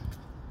attack.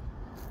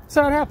 That's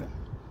how it happened.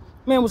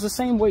 Man was the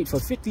same weight for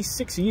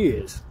 56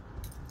 years.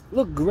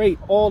 Looked great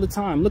all the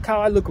time. Look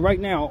how I look right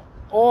now,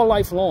 all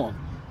life long.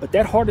 But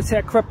that heart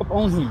attack crept up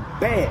on him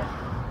bad.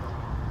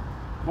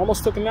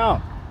 Almost took him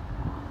out.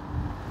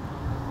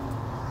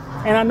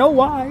 And I know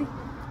why.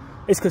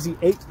 It's because he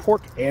ate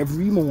pork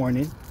every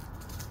morning.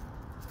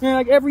 Yeah,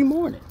 like every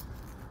morning.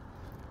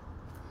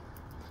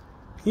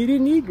 He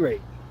didn't eat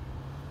great.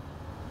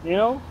 You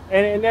know?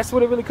 And that's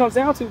what it really comes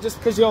down to. Just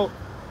because your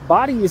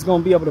body is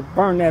going to be able to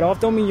burn that off,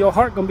 don't mean your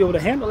heart going to be able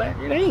to handle that.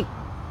 It ain't.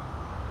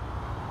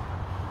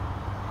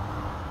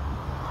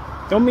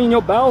 Don't mean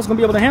your bowels going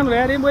to be able to handle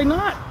that. Anyway,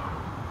 not.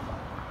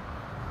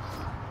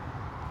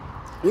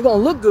 You're going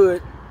to look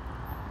good,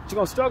 but you're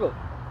going to struggle.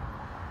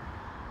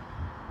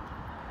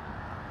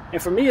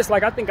 And for me, it's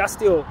like I think I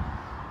still,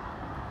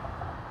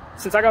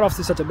 since I got off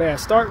to such a bad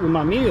start with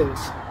my meals,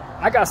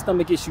 I got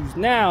stomach issues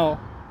now,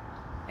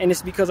 and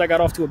it's because I got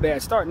off to a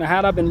bad start. Now,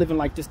 had I been living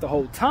like this the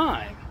whole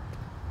time,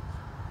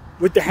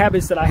 with the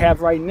habits that I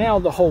have right now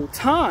the whole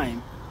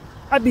time,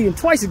 I'd be in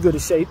twice as good a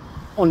shape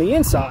on the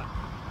inside.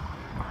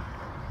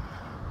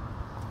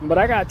 But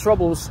I got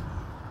troubles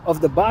of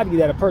the body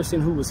that a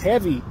person who was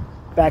heavy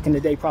back in the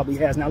day probably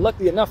has. Now,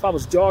 luckily enough, I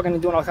was jogging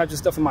and doing all kinds of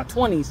stuff in my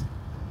 20s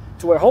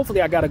to where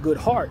hopefully I got a good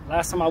heart.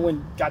 Last time I went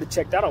and got it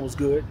checked out, I was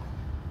good.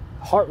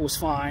 Heart was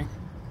fine.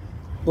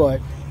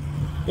 But,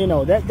 you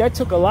know, that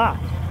took a lot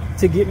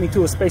to get me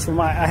to a space where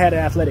I had an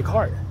athletic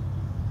heart.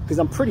 Because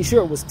I'm pretty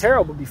sure it was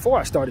terrible before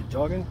I started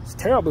jogging. It was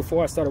terrible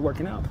before I started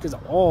working out because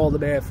of all the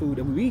bad food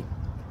that we eat.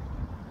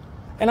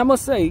 And I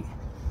must say,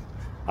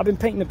 I've been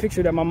painting a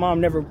picture that my mom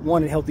never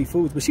wanted healthy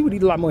foods, but she would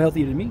eat a lot more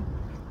healthier than me.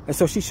 And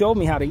so she showed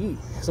me how to eat.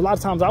 So a lot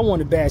of times I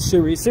wanted bad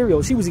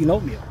cereal. She was eating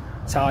oatmeal.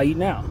 That's how I eat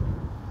now.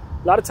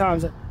 A lot of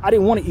times I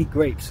didn't want to eat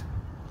grapes.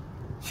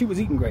 She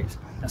was eating grapes.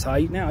 That's how I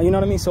eat now. You know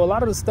what I mean? So a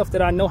lot of the stuff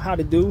that I know how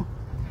to do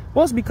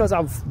was because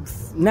I've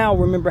now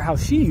remember how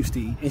she used to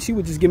eat. And she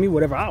would just give me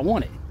whatever I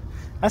wanted.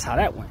 That's how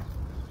that went.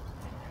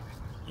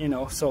 You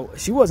know, so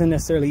she wasn't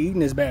necessarily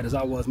eating as bad as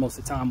I was most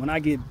of the time. When I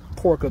get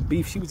pork or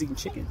beef, she was eating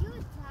chicken.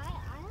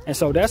 And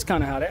so that's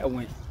kind of how that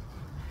went.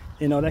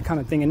 You know, that kind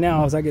of thing. And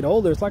now as I get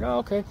older, it's like, oh,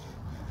 okay.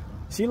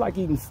 She like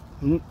eating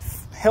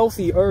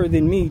healthier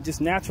than me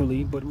just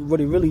naturally. But what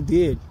it really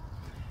did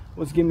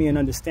was giving me an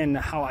understanding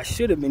of how I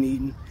should have been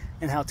eating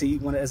and how to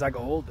eat as I go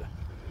older.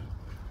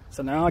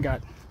 So now I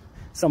got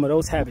some of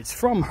those habits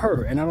from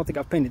her, and I don't think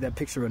I've painted that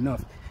picture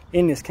enough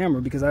in this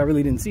camera because I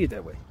really didn't see it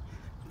that way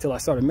until I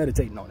started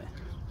meditating on it.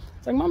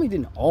 It's like, mommy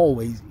didn't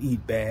always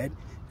eat bad.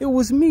 It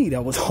was me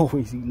that was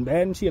always eating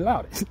bad, and she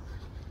allowed it.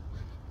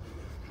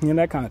 And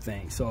that kind of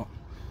thing. So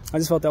I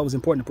just felt that was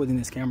important to put in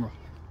this camera.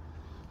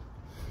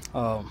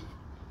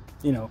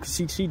 You know, because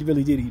she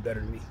really did eat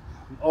better than me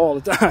all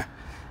the time.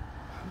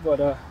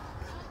 But,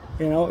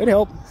 you know, it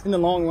helped in the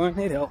long run.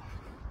 It helped.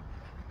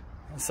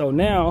 And so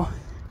now,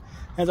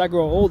 as I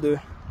grow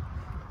older,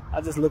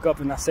 I just look up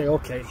and I say,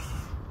 okay,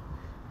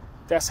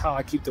 that's how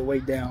I keep the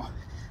weight down.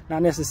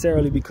 Not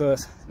necessarily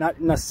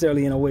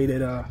in a way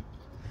that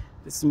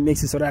this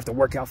makes it so that I have to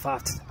work out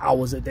 5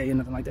 hours a day and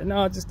nothing like that.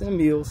 No, just the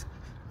meals.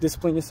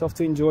 Discipline yourself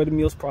to enjoy the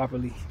meals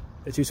properly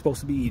that you're supposed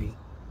to be eating.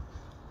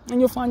 And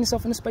you'll find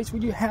yourself in a space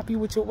where you're happy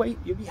with your weight.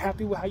 You'll be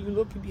happy with how you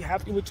look. You'll be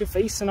happy with your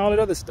face and all that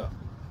other stuff.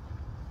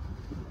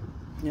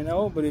 You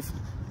know, but if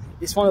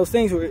it's one of those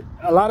things where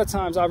a lot of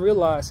times I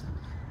realize,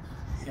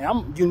 and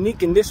I'm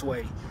unique in this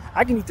way,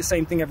 I can eat the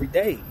same thing every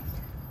day.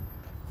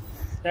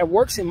 That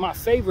works in my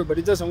favor, but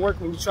it doesn't work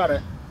when you try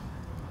to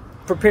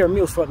prepare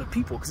meals for other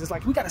people. Because it's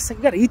like, we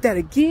gotta eat that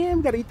again.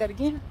 We gotta eat that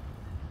again.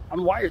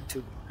 I'm wired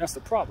to. That's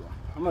the problem.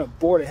 I'm gonna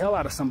bore the hell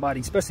out of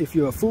somebody, especially if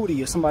you're a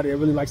foodie or somebody that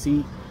really likes to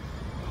eat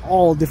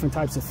all different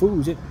types of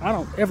foods. I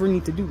don't ever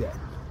need to do that.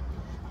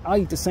 I'll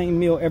eat the same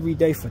meal every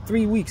day for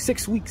 3 weeks,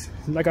 6 weeks,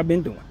 like I've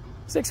been doing.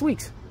 6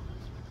 weeks.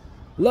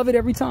 Love it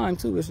every time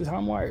too. It's just how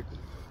I'm wired.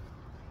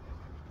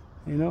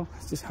 You know,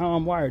 it's just how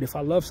I'm wired. If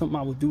I love something,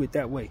 I will do it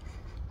that way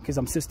because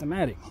I'm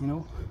systematic. You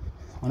know,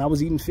 when I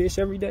was eating fish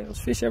every day, I was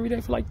fish every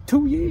day for like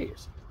 2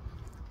 years.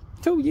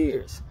 2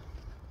 years.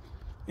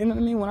 You know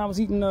what I mean? When I was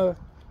eating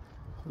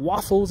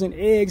waffles and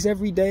eggs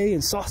every day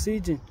and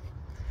sausage and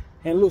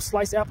little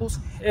sliced apples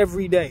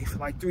every day for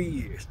like 3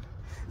 years.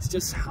 It's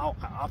just how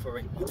I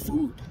operate with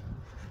food.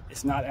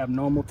 It's not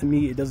abnormal to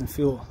me. It doesn't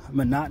feel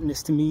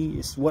monotonous to me.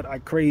 It's what I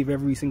crave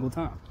every single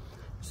time.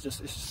 It's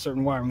a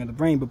certain wiring of the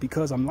brain. But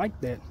because I'm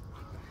like that,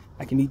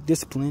 I can eat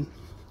discipline,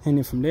 and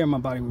then from there my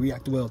body will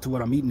react well to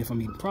what I'm eating if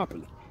I'm eating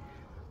properly.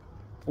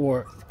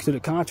 Or to the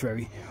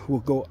contrary,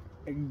 will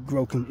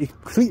grow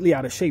completely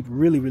out of shape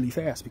really, really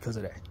fast because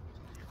of that.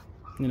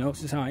 You know,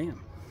 it's just how I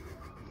am.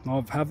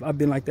 I've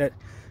been like that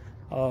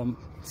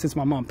since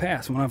my mom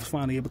passed, when I was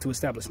finally able to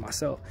establish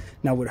myself.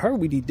 Now with her,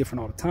 we eat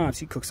different all the time.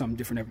 She cooks something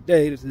different every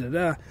day.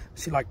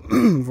 She like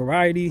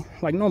variety,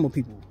 like normal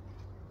people.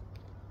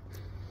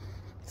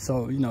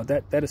 So, you know,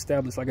 that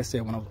established, like I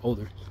said, when I was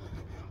older.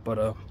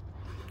 But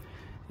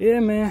yeah,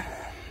 man,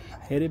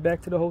 headed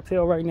back to the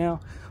hotel right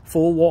now.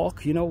 Full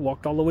walk, you know,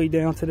 walked all the way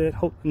down to that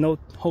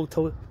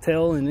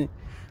hotel and then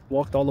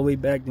walked all the way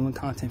back doing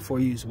content for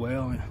you as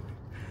well. And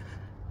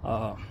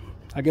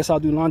I guess I'll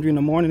do laundry in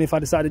the morning if I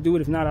decide to do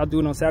it. If not, I'll do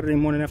it on Saturday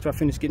morning after I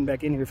finish getting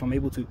back in here if I'm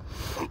able to.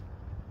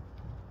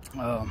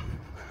 I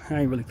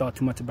ain't really thought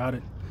too much about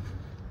it,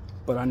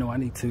 but I know I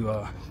need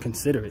to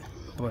consider it.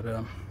 But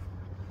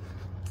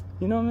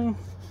you know what I mean?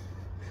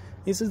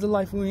 This is the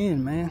life we're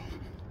in, man.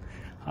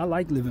 I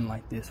like living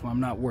like this when I'm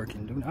not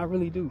working, dude. I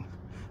really do.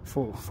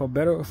 For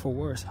better or for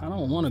worse, I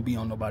don't want to be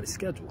on nobody's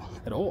schedule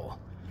at all.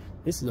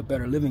 This is a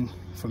better living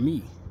for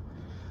me.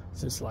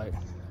 It's just like,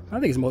 I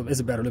think it's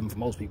a better living for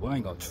most people. I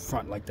ain't gonna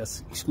front like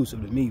that's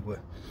exclusive to me, but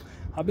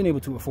I've been able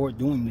to afford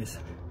doing this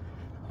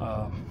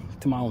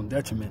to my own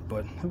detriment,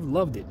 but I've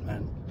loved it,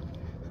 man.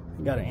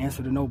 Ain't gotta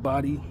answer to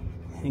nobody.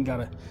 Ain't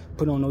gotta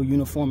put on no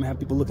uniform and have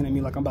people looking at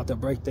me like I'm about to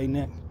break their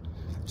neck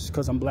just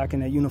because I'm black in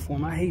that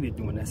uniform. I hated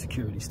doing that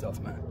security stuff,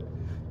 man.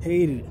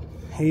 Hated it.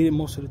 Hated it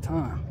most of the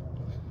time.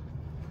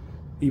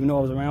 Even though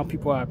I was around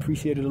people I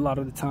appreciated a lot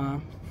of the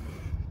time,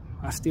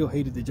 I still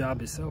hated the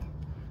job itself.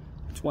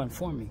 It wasn't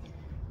for me.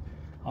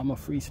 I'm a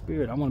free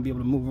spirit. I want to be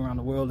able to move around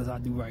the world as I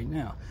do right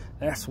now.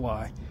 That's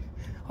why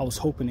I was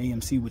hoping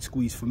AMC would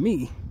squeeze for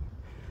me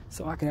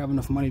so I can have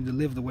enough money to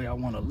live the way I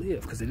want to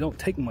live, because it don't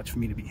take much for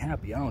me to be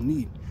happy. I don't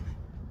need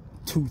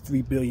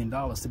 $2-3 billion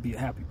to be a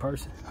happy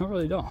person. I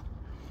really don't.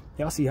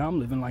 Y'all see how I'm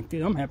living like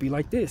this. I'm happy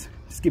like this.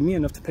 Just give me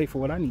enough to pay for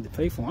what I need to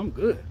pay for. I'm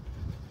good.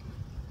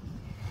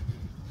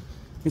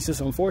 It's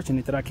just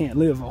unfortunate that I can't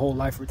live a whole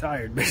life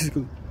retired,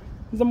 basically,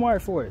 because I'm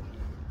wired for it.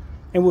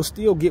 And we'll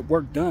still get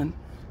work done.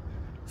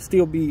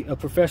 Still be a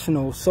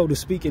professional, so to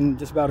speak, in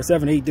just about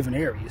 7 or 8 different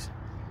areas.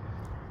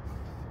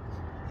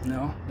 You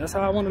know, that's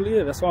how I want to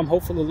live. That's why I'm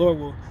hopeful the Lord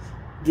will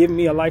give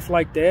me a life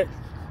like that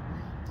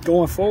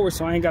going forward,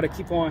 so I ain't got to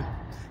keep on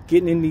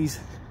getting in these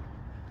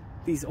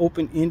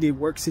open-ended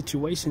work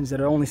situations that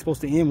are only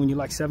supposed to end when you're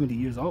like 70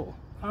 years old.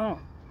 I'm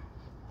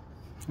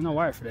not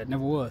wired for that.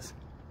 Never was.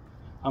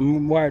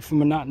 I'm wired for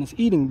monotonous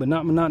eating, but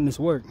not monotonous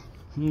work.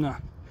 Nah.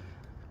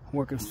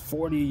 Working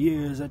 40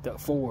 years at the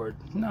Ford.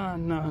 Nah.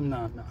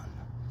 I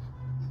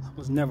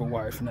was never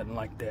wired for nothing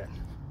like that.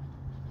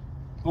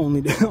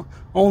 Only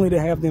to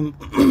have them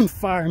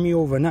fire me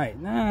overnight.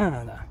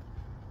 Nah.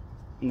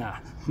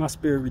 My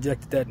spirit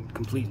rejected that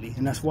completely,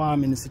 and that's why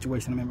I'm in the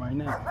situation I'm in right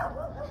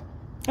now.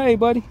 Hey,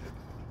 buddy.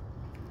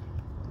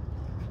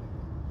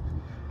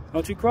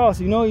 Don't you cross,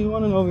 you know you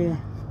running over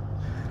here.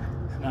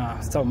 Nah, I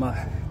was talking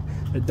about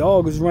the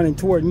dog was running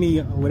toward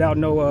me without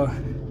no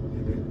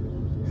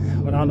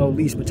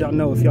leash, but y'all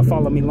know if y'all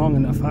follow me long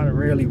enough, I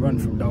rarely run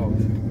from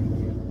dogs.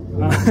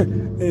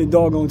 The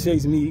dog gonna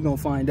chase me, he gonna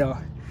find out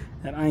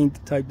that I ain't the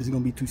type that's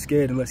gonna be too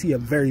scared unless he a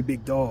very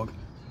big dog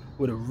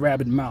with a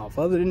rabid mouth.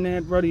 Other than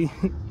that, buddy,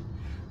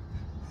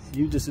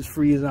 you just as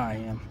free as I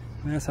am.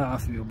 That's how I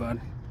feel about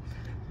it.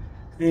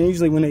 And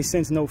usually when they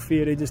sense no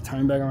fear, they just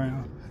turn back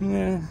around.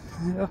 Yeah.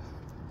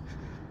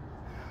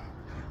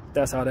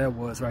 That's how that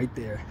was right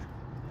there.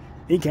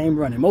 He came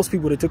running. Most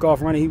people that took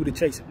off running, he would have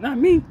chased him. Not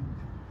me.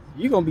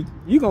 You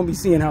gonna be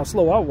seeing how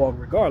slow I walk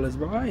regardless,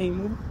 bro. I ain't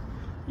moving.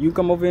 You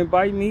come over and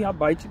bite me, I'll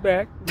bite you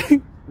back.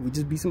 We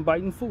just be some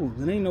biting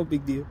fools. It ain't no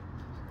big deal.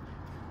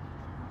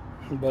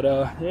 But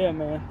yeah,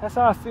 man, that's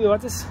how I feel. I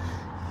just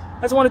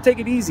want to take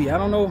it easy. I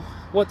don't know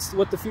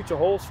what the future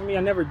holds for me.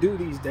 I never do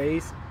these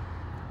days.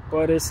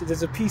 But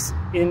there's a peace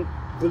in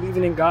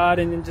believing in God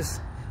and then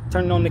just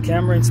turning on the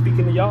camera and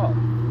speaking to y'all.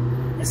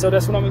 And so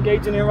that's what I'm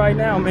engaging in right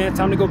now, man.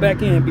 Time to go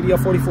back in.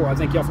 BDF 44. I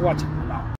thank y'all for watching.